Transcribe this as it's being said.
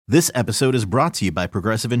This episode is brought to you by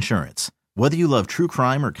Progressive Insurance. Whether you love true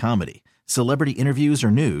crime or comedy, celebrity interviews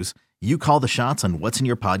or news, you call the shots on what's in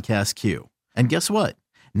your podcast queue. And guess what?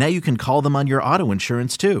 Now you can call them on your auto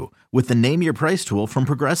insurance too with the Name Your Price tool from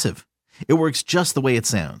Progressive. It works just the way it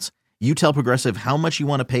sounds. You tell Progressive how much you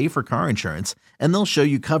want to pay for car insurance, and they'll show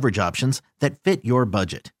you coverage options that fit your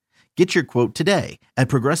budget. Get your quote today at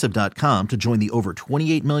Progressive.com to join the over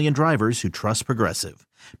 28 million drivers who trust Progressive.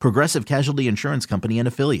 Progressive Casualty Insurance Company and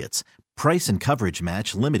Affiliates. Price and coverage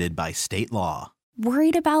match limited by state law.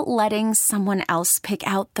 Worried about letting someone else pick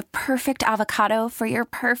out the perfect avocado for your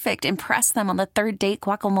perfect impress them on the third date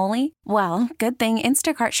guacamole? Well, good thing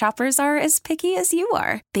Instacart shoppers are as picky as you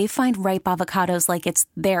are. They find ripe avocados like it's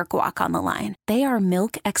their guac on the line. They are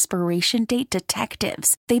milk expiration date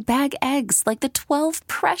detectives. They bag eggs like the 12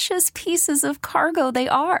 precious pieces of cargo they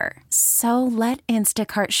are. So let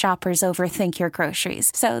Instacart shoppers overthink your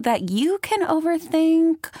groceries so that you can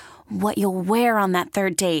overthink what you'll wear on that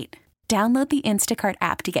third date. Download the Instacart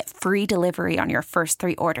app to get free delivery on your first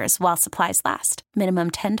 3 orders while supplies last.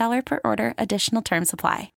 Minimum $10 per order. Additional terms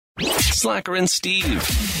apply. Slacker and Steve.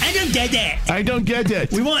 I don't get that. I don't get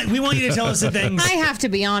it. We want you to tell us the things. I have to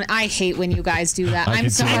be on. I hate when you guys do that. I'm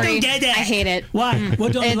sorry. I don't get that. I hate it. Why?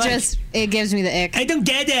 What don't you like? It gives me the ick. I don't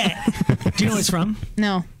get that. Do you know what it's from?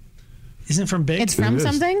 No. Isn't it from Big? It's from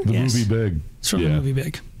something? The Yes. movie Big. It's from the movie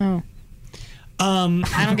Big. Oh.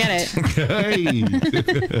 I don't get it.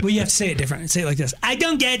 Hey. Well, you have to say it different. Say it like this. I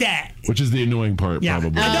don't get that. Which is the annoying part, Yeah.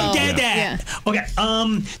 probably. I don't get that. Yeah.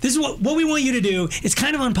 Okay. This is what we want you to do. It's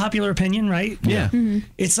kind of unpopular opinion, right? Yeah.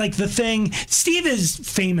 It's like the thing. Steve is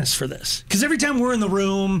famous for this because every time we're in the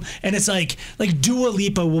room and it's like Dua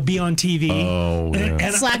Lipa will be on TV. Oh, yeah.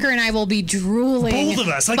 and Slacker and I will be drooling. both of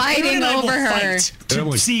us, like Aaron fighting and I will over her. fight And to I'm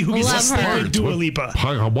like, see who's love the her. third Dua Lipa.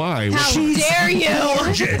 Why? How dare you?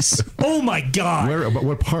 Gorgeous. Oh my God.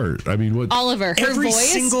 What part? I mean, what? All of her. Her Every voice.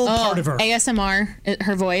 single part of her. ASMR.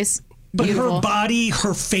 Her voice. But Beautiful. her body,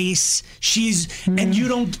 her face, and you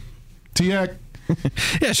don't. Tiak.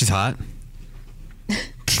 Yeah, she's hot.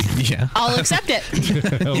 Yeah. I'll accept it.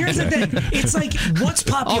 Here's the thing. It's like, what's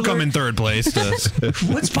popular? I'll come in third place.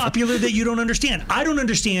 What's popular that you don't understand? I don't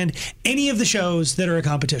understand any of the shows that are a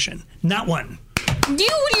competition. Not one. You're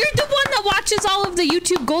the one that watches all of the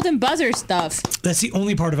YouTube Golden Buzzer stuff. That's the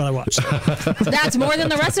only part of it I watched. That's more than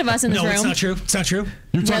the rest of us in this No, room. it's not true. It's not true.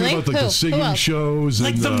 You're talking Really? about like Who? the singing Who else? shows,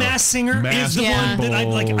 Like and the Masked Singer is the one that I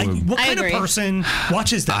like. What I kind agree. of person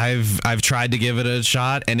watches that? I've tried to give it a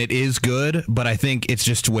shot, and it is good, but I think it's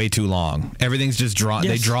just way too long. Everything's just drawn.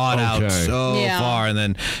 Yes. They draw it out Okay. so Yeah. far, and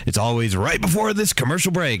then it's always right before this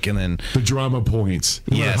commercial break, and then the drama points.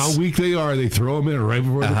 No matter Yes. how weak they are, they throw them in right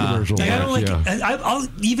before the commercial. Like, I don't like. Yeah. I'll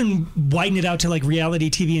even widen it out to like reality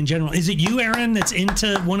TV in general. Is it you, Aaron, that's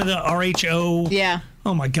into one of the RHO? Yeah.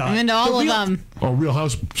 Oh my God. I'm into all The of real- them. Oh, Real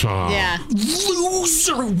House. Yeah.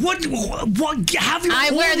 Loser. What? Have your I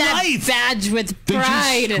whole wear that life. badge with They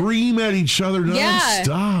pride. just scream at each other Yeah.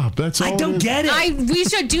 nonstop. That's all. I don't get it. We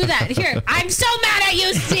should do that. Here, I'm so mad at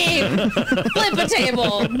you, Steve. Flip a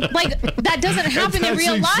table. Like, that doesn't happen in That's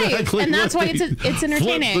real life. exactly And that's why right. it's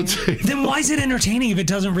entertaining. Flip the table. Then why is it entertaining if it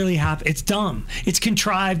doesn't really happen? It's dumb. It's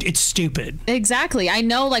contrived. It's stupid. Exactly. I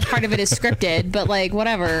know, like, part of it is scripted, but, like,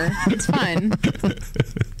 whatever. It's fun.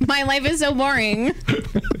 My life is so boring.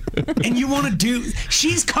 And you want to do?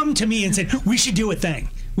 She's come to me and said we should do a thing.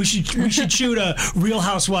 We should shoot a Real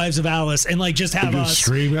Housewives of Alice and like just have You us.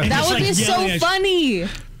 scream at and her. That just, would like, be yelling so at- funny.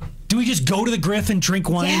 Do we just go to the Griff and drink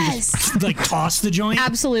wine and just like toss the joint?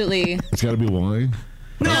 Absolutely. It's got to be wine.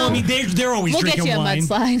 No, I mean they're always We'll get drinking you a wine.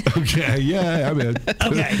 mudslide. Okay, yeah, I'm in.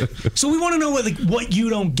 Okay, so we want to know what you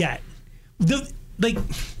don't get. The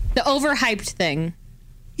overhyped thing.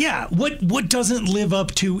 Yeah, what doesn't live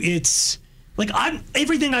up to its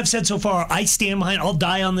everything I've said so far, I stand behind. I'll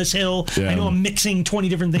die on this hill. Yeah. I know I'm mixing 20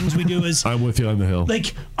 different things we do as I'm with you on the hill.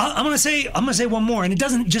 like I'm gonna say one more, and it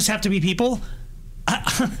doesn't just have to be people.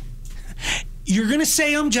 You're gonna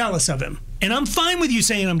say I'm jealous of him, and I'm fine with you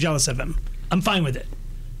saying I'm jealous of him. I'm fine with it.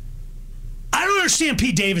 I don't understand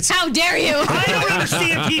Pete Davidson. How dare you? I don't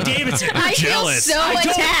understand Pete Davidson. I jealous. feel so I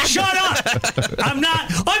don't. attacked. Shut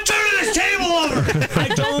up. I'm turning this table over. I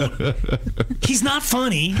don't. He's not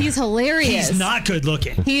funny. He's hilarious. He's not good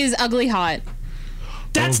looking. He's ugly hot.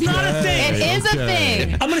 That's not a thing. It is a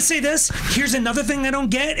thing. I'm going to say this. Here's another thing I don't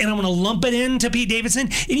get, and I'm going to lump it into Pete Davidson.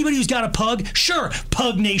 Anybody who's got a pug, sure,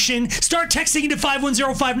 Pug Nation, start texting into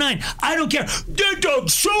 51059. I don't care. That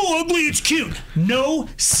dog's so ugly, it's cute. No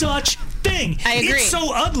such thing. I agree. It's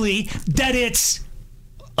so ugly that it's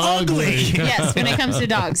ugly. Yes, when it comes to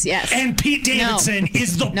dogs, yes. And Pete Davidson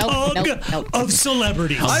is the pug of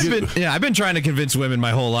celebrities. I've been trying to convince women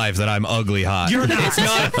my whole life that I'm ugly hot. You're not. It's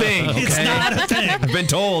not a thing. Okay? It's not a thing. I've been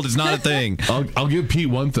told it's not a thing. I'll give Pete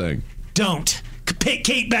one thing. Don't.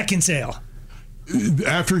 Kate Beckinsale.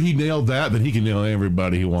 After he nailed that, then he can nail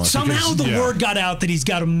everybody he wants. Somehow the word got out that he's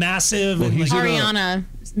got a massive... Ariana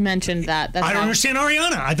mentioned that. I don't understand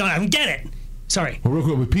Ariana. I don't get it. Sorry. Well, real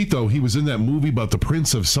quick with Pete, though, he was in that movie about the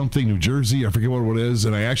Prince of something, New Jersey. I forget what it is,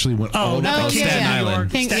 and I actually went all the way Staten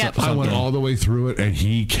Island. I went all the way through it, and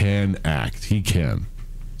he can act. He can.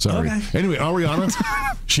 Sorry. Okay. Anyway, Ariana,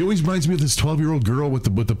 she always reminds me of this 12-year-old girl with the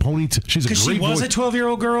ponytail. She's a great she was a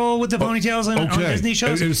 12-year-old girl with the ponytails on Disney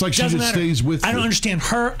shows. It's like she just stays with. I don't understand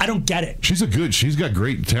her. I don't get it. She's got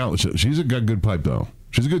great talent. She's got good pipe though.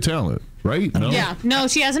 She's a good talent, right? No? Yeah. No,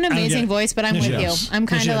 she has an amazing voice, but I'm with you. I'm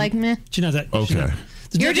kind of like meh. She knows that. Okay.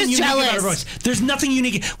 You're just jealous. There's nothing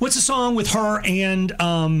unique. What's the song with her and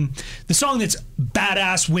the song that's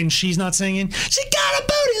badass when she's not singing? She got a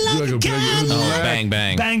booty like a gun. Bang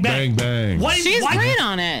bang. Bang bang. Bang bang. She's great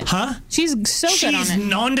on it. Huh? She's so good on it. She's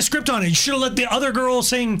nondescript on it. You should have let the other girl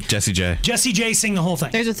sing. Jessie J sing the whole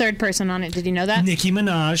thing. There's a third person on it. Did you know that? Nicki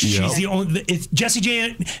Minaj. Yep. She's the only. Jessie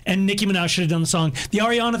J and Nicki Minaj should have done the song. The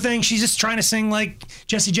Ariana thing, she's just trying to sing like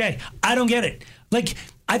Jessie J. I don't get it. Like,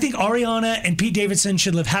 I think Ariana and Pete Davidson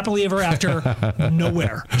should live happily ever after.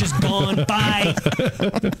 Nowhere. Just gone. Bye.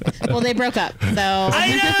 Well, they broke up, so.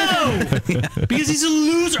 I know! Because he's a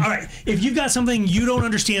loser. All right. If you've got something you don't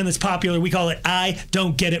understand that's popular, we call it I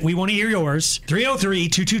Don't Get It. We want to hear yours.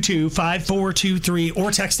 303-222-5423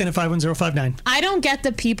 or text in at 51059. I don't get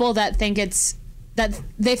the people that think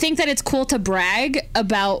they think that it's cool to brag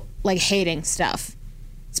about, like, hating stuff.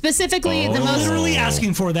 Specifically, the most... literally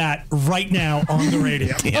asking for that right now on the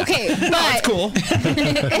radio. Yeah. Okay, but... it's cool.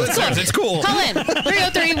 It's cool. Call in.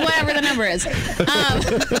 303, whatever the number is.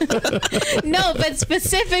 No, but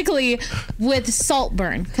specifically with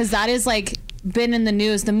Saltburn, because that is, like, been in the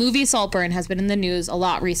news. The movie Saltburn has been in the news a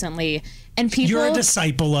lot recently. And people... You're a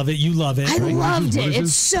disciple of it. You love it. I loved it.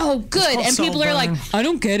 It's so good. And people are like, I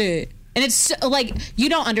don't get it. And it's like, you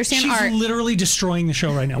don't understand art. She's literally destroying the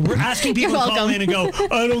show right now. We're asking people to call in and go,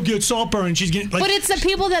 I don't get Saltburn. She's getting like. But it's the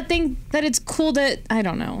people that think that it's cool to, I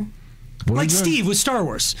don't know. Like Steve with Star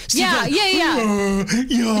Wars. Steve yeah.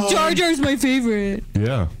 Jar Jar's my favorite.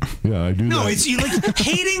 Yeah, I do. No, it's you like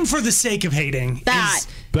hating for the sake of hating. That's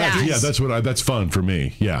fun for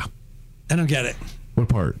me. Yeah. I don't get it. What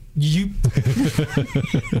part?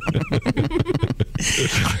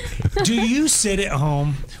 Do you sit at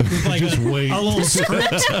home with like a little script?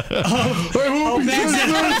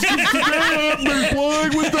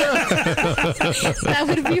 That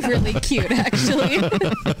would be really cute, actually.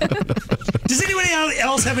 Does anybody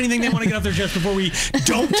else have anything they want to get off their chest before we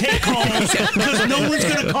don't take calls because no one's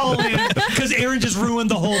going to call in because Aaron just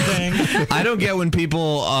ruined the whole thing? I don't get when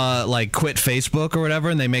people like quit Facebook or whatever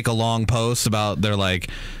and they make a long post about they're like,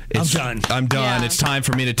 I'm done. Yeah. It's time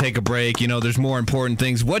for me to take a break. You know, there's more important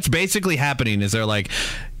things. What's basically happening is they're like,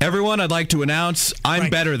 everyone, I'd like to announce I'm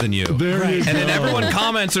better than you. And then everyone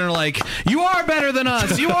comments and are like, you are better than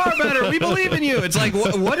us. You are better. We believe in you. It's like,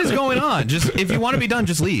 what is going on? Just if you want to be done,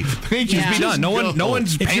 just leave. Just be done. No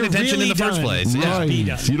one's paying attention really in the first place. Right.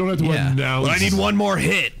 Yeah. You don't have to announce. But I need one more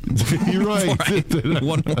hit. You're right.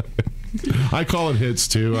 One more. I call it hits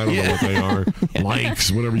too. I don't know what they are.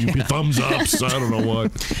 Likes, whatever you thumbs ups. I don't know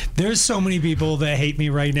what. There's so many people that hate me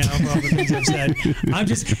right now for all the things I've said.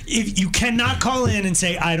 If you cannot call in and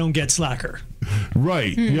say I don't get Slacker.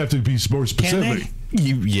 Right. You have to be more specific.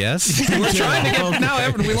 Yes. We're trying to get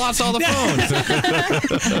now. We lost all the phones.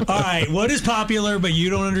 All right. What is popular, but you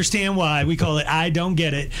don't understand why? We call it I don't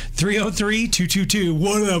get it. 303-222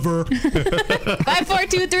 whatever.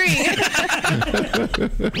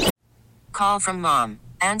 5423. Call from mom.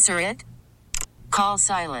 Answer it. Call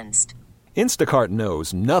silenced. Instacart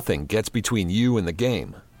knows nothing gets between you and the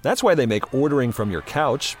game. That's why they make ordering from your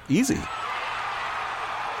couch easy.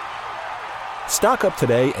 Stock up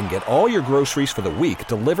today and get all your groceries for the week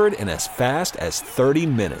delivered in as fast as 30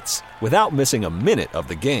 minutes without missing a minute of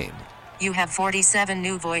the game. You have 47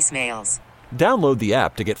 new voicemails. Download the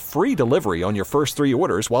app to get free delivery on your first 3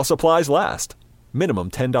 orders while supplies last.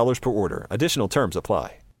 Minimum $10 per order. Additional terms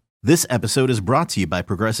apply. This episode is brought to you by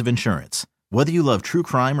Progressive Insurance. Whether you love true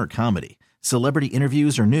crime or comedy, celebrity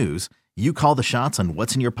interviews or news, you call the shots on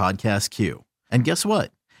what's in your podcast queue. And guess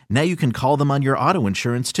what? Now you can call them on your auto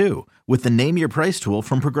insurance too with the Name Your Price tool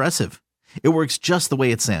from Progressive. It works just the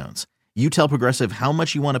way it sounds. You tell Progressive how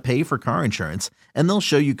much you want to pay for car insurance, and they'll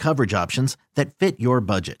show you coverage options that fit your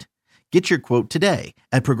budget. Get your quote today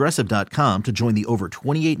at Progressive.com to join the over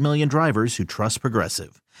 28 million drivers who trust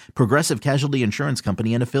Progressive. Progressive Casualty Insurance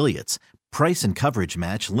Company and Affiliates. Price and coverage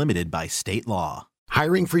match limited by state law.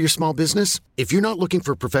 Hiring for your small business? If you're not looking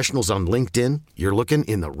for professionals on LinkedIn, you're looking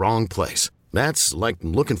in the wrong place. That's like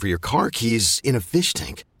looking for your car keys in a fish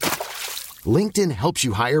tank. LinkedIn helps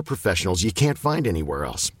you hire professionals you can't find anywhere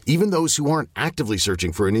else, even those who aren't actively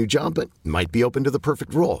searching for a new job but might be open to the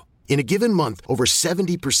perfect role. In a given month, over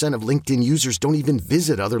 70% of LinkedIn users don't even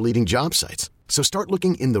visit other leading job sites. So start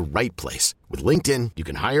looking in the right place. With LinkedIn, you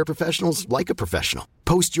can hire professionals like a professional.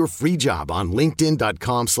 Post your free job on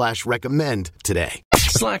linkedin.com/recommend today.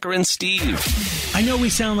 Slacker and Steve. I know we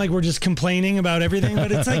sound like we're just complaining about everything,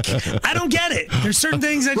 but it's like, I don't get it. There's certain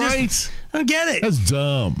things I don't get it. That's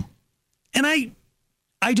dumb. And I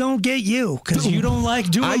don't get you because you don't like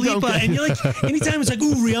Dua Lipa, and you're like, anytime it's like,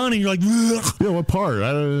 ooh, Rihanna, and you're like, ugh. Yeah, what part?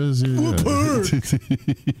 What part?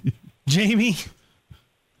 Jamie?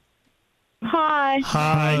 Hi.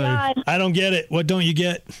 Hi. I don't get it. What don't you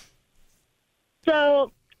get?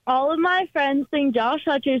 So, all of my friends think Josh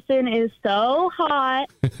Hutcherson is so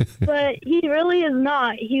hot, but he really is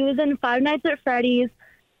not. He was in Five Nights at Freddy's,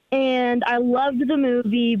 and I loved the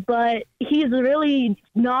movie, but he's really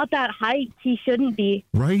not that height. He shouldn't be.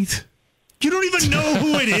 Right? You don't even know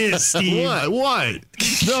who it is, Steve. What?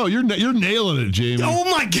 No, you're nailing it, Jamie. Oh,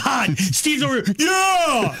 my God. Steve's over here.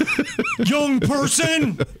 Yeah! Young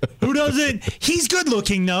person. Who does it? He's good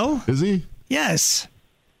looking, though. Is he? Yes.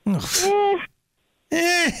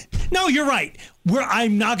 No, you're right.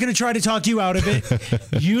 I'm not going to try to talk you out of it.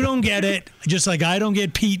 You don't get it, just like I don't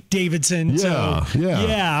get Pete Davidson. Yeah,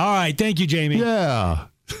 Yeah, all right. Thank you, Jamie. Yeah.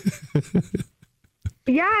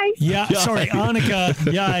 Yay. Yeah, sorry, Annika.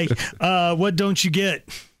 Yay. What don't you get?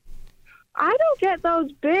 I don't get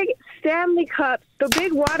those big Stanley Cups, the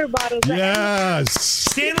big water bottles. Yes.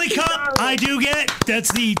 Stanley Cup, I do get.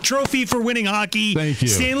 That's the trophy for winning hockey. Thank you.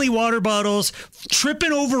 Stanley water bottles,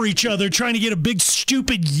 tripping over each other, trying to get a big,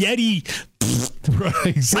 stupid Yeti. Right,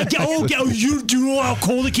 exactly. You do know how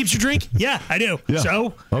cold it keeps your drink? Yeah, I do. Yeah.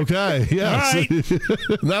 So? Okay, yeah. All right.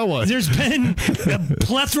 That one. There's been a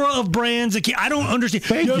plethora of brands. I don't understand.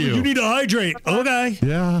 Thank you. You need to hydrate. Okay.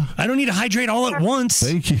 Yeah. I don't need to hydrate all at once.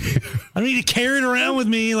 Thank you. I don't need to carry it around with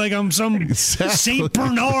me like I'm some St.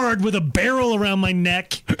 Bernard with a barrel around my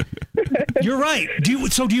neck. You're right. Do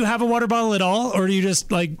you have a water bottle at all, or do you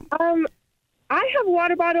just like? I have a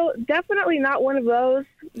water bottle. Definitely not one of those.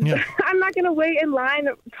 Yeah. I'm not going to wait in line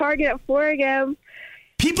at Target at 4 a.m.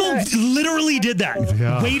 People literally did that.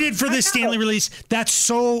 Yeah. Waited for the Stanley release. That's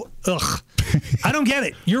so ugh. I don't get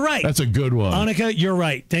it. You're right. That's a good one. Annika, you're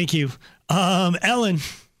right. Thank you. Ellen.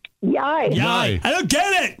 Yay. I don't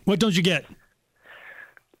get it. What don't you get?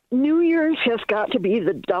 New Year's has got to be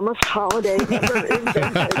the dumbest holiday ever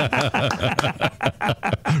invented.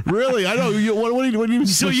 Really? I don't. What do you?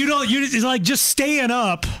 So you don't? You it's like just staying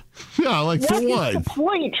up. Yeah, like for what? What is the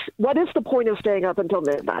point? What is the point of staying up until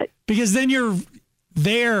midnight? Because then you're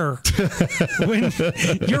there. When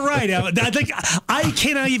you're right, Ellen. I think I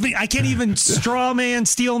can't even straw man,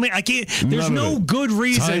 steel man. I can't. There's no good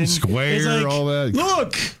reason. Times Square, all that.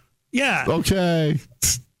 Look. Yeah. Okay.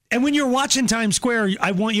 And when you're watching Times Square,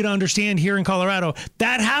 I want you to understand here in Colorado,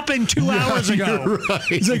 that happened 2 hours ago. You're right.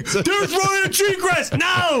 He's like, there's Ryan Seacrest.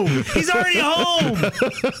 No, he's already home.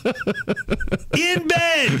 In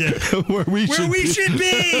bed. Where we should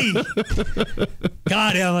be.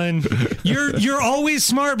 God, Ellen, you're always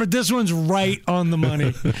smart, but this one's right on the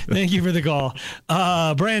money. Thank you for the call.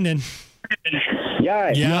 Brandon.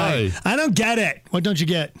 Yay. I don't get it. What don't you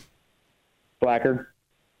get? Blacker.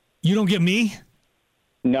 You don't get me?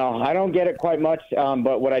 No, I don't get it quite much.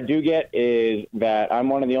 But what I do get is that I'm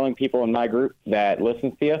one of the only people in my group that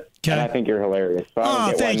listens to you. Okay. And I think you're hilarious. So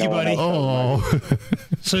thank you, buddy.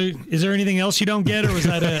 So is there anything else you don't get, or was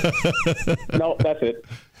that it? No, that's it.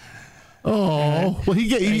 Oh, well,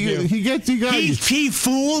 he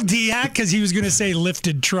fooled Tiak because he was going to say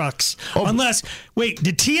lifted trucks. Unless, wait,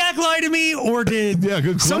 did Tiak lie to me, or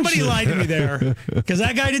did somebody lie to me there? Because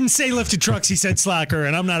that guy didn't say lifted trucks, he said slacker,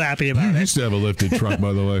 and I'm not happy about it. You used to have a lifted truck,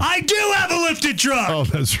 by the way. I do have a lifted truck. Oh,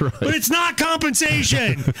 that's right. But it's not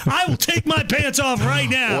compensation. I will take my pants off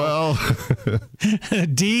right now. Well,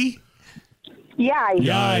 D?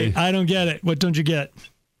 Yay. I don't get it. What don't you get?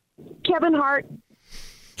 Kevin Hart.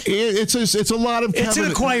 It's a lot of. It's an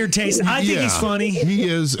acquired taste. I think he's funny. He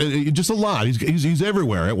is just a lot. He's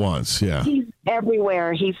everywhere at once. Yeah.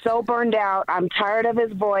 everywhere. He's so burned out. I'm tired of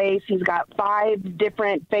his voice. He's got 5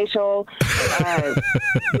 different facial. That's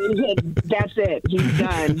it. He's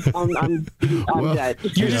done. I'm done.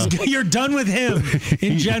 You're done with him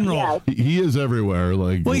in general. Yes. He is everywhere.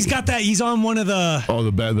 Like, well, he's got that. He's on one of the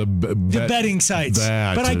the betting sites.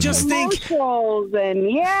 But I just think, and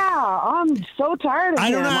I'm so tired of him.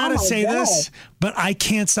 I don't know how to say this, but I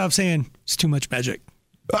can't stop saying it's too much magic.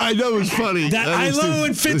 I know, it's funny. I love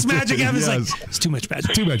when Fitzmagic happens. Like, it's too much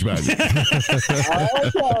magic. Too much magic.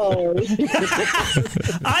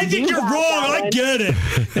 I think you're wrong. I get it.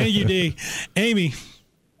 Thank you, D. Amy.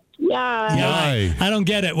 Yeah. I don't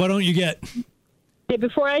get it. What don't you get? Okay,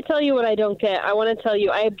 before I tell you what I don't get, I want to tell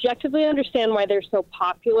you I objectively understand why they're so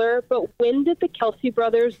popular, but when did the Kelce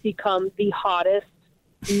brothers become the hottest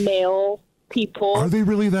male people? Are they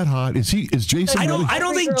really that hot? Is Jason? I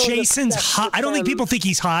don't think Jason's hot. I don't think people think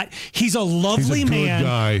he's hot. He's a lovely man,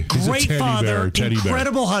 guy. Great father,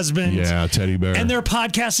 incredible husband. Yeah, teddy bear. And their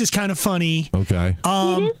podcast is kind of funny. Okay.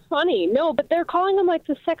 It is funny. No, but they're calling them like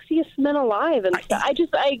the sexiest men alive, and I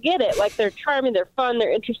get it. Like they're charming, they're fun,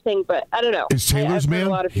 they're interesting, but I don't know. Is Taylor's man?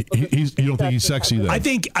 You don't think he's sexy though? I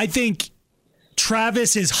think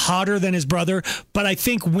Travis is hotter than his brother, but I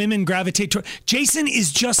think women gravitate to Jason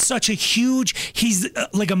is just such a huge, he's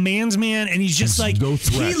like a man's man, and he's just like,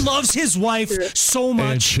 he loves his wife so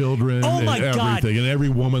much. And children and everything. God. And every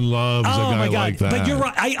woman loves a guy like that. But you're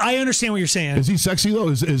right. I understand what you're saying. Is he sexy, though?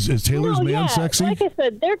 Is Taylor's man sexy? Like I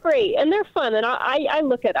said, they're great, and they're fun, and I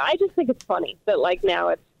look at it. I just think it's funny that, like,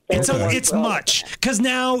 now it's much, because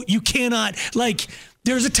now you cannot, like,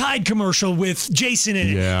 there's a Tide commercial with Jason in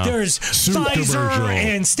it. Yeah. There's Soup Pfizer commercial.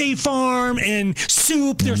 and State Farm and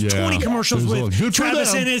Soup. There's 20 commercials with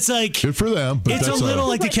Travis in it. It's like, good for them. But it's a little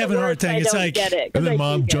like the Kevin Hart thing. It's like, and then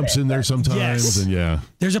mom jumps in there sometimes, and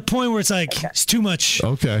there's a point where it's like, it's too much.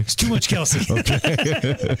 Okay. It's too much, Kelce.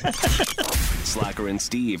 Slacker and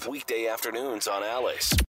Steve, weekday afternoons on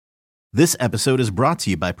Alice. This episode is brought to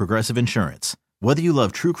you by Progressive Insurance. Whether you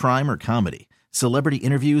love true crime or comedy, celebrity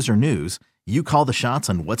interviews or news, you call the shots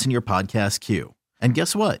on what's in your podcast queue. And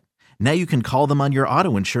guess what? Now you can call them on your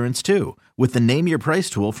auto insurance too with the Name Your Price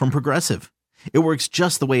tool from Progressive. It works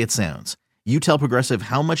just the way it sounds. You tell Progressive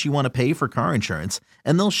how much you want to pay for car insurance,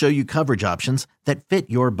 and they'll show you coverage options that fit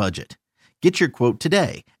your budget. Get your quote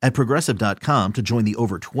today at Progressive.com to join the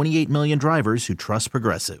over 28 million drivers who trust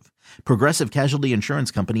Progressive. Progressive Casualty Insurance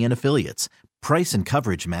Company and Affiliates. Price and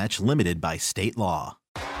coverage match limited by state law.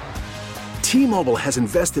 T-Mobile has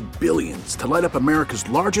invested billions to light up America's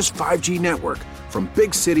largest 5G network, from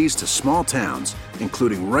big cities to small towns,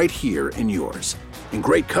 including right here in yours. And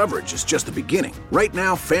great coverage is just the beginning. Right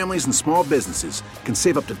now, families and small businesses can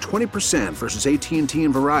save up to 20% versus AT&T and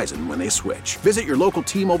Verizon when they switch. Visit your local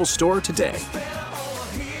T-Mobile store today.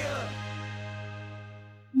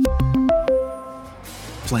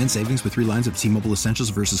 Plan savings with 3 lines of T-Mobile Essentials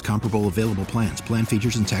versus comparable available plans. Plan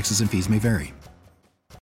features and taxes and fees may vary.